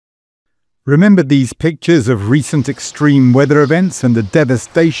Remember these pictures of recent extreme weather events and the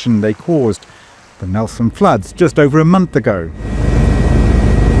devastation they caused? The Nelson floods just over a month ago.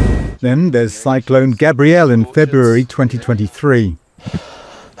 Then there's Cyclone Gabrielle in February 2023.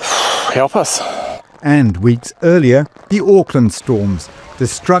 Help us. And weeks earlier, the Auckland storms.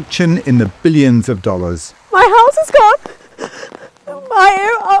 Destruction in the billions of dollars. My house is gone.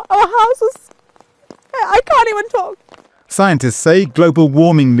 Our house is... I can't even talk. Scientists say global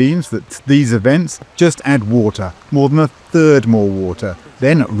warming means that these events just add water, more than a third more water.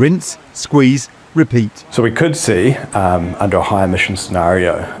 Then rinse, squeeze, repeat. So we could see, under a high emission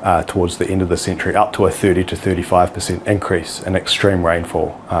scenario towards the end of the century, up to a 30 to 35% increase in extreme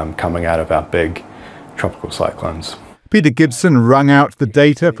rainfall coming out of our big tropical cyclones. Peter Gibson wrung out the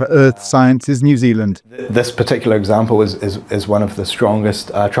data for Earth Sciences New Zealand. This particular example is one of the strongest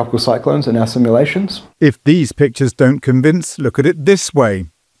tropical cyclones in our simulations. If these pictures don't convince, look at it this way.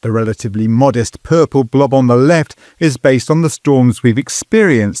 The relatively modest purple blob on the left is based on the storms we've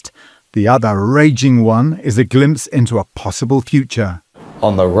experienced. The other raging one is a glimpse into a possible future.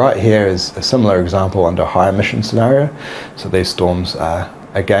 On the right here is a similar example under a high emission scenario. So these storms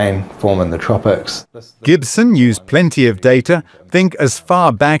again form in the tropics. Gibson used plenty of data. Think as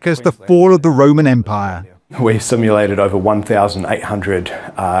far back as the fall of the Roman Empire. We simulated over 1,800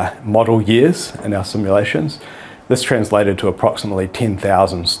 model years in our simulations. This translated to approximately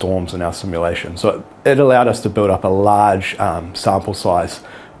 10,000 storms in our simulation. So it allowed us to build up a large sample size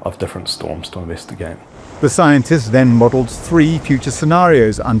of different storms to investigate. The scientists then modelled 3 future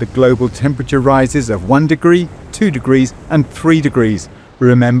scenarios under global temperature rises of 1 degree, 2 degrees and 3 degrees.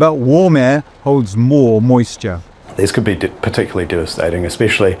 Remember, warm air holds more moisture. These could be particularly devastating,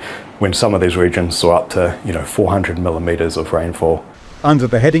 especially when some of these regions saw up to 400 millimetres of rainfall. Under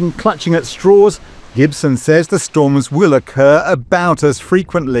the heading Clutching at Straws, Gibson says the storms will occur about as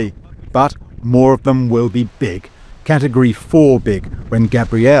frequently, but more of them will be big. Category 4 big, when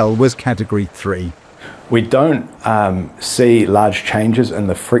Gabrielle was Category 3. We don't see large changes in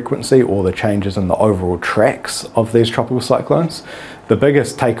the frequency or the changes in the overall tracks of these tropical cyclones. The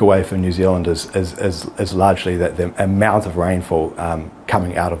biggest takeaway for New Zealand is largely that the amount of rainfall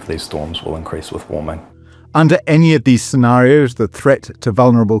coming out of these storms will increase with warming. Under any of these scenarios, the threat to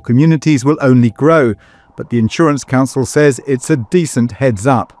vulnerable communities will only grow, but the Insurance Council says it's a decent heads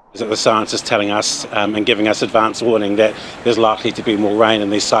up. The science is telling us and giving us advance warning that there's likely to be more rain in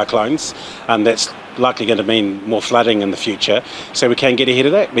these cyclones, and that's likely going to mean more flooding in the future. So we can get ahead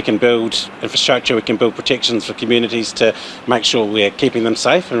of that. We can build infrastructure, we can build protections for communities to make sure we're keeping them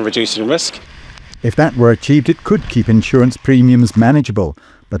safe and reducing risk. If that were achieved, it could keep insurance premiums manageable.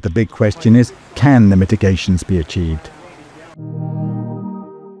 But the big question is, can the mitigations be achieved?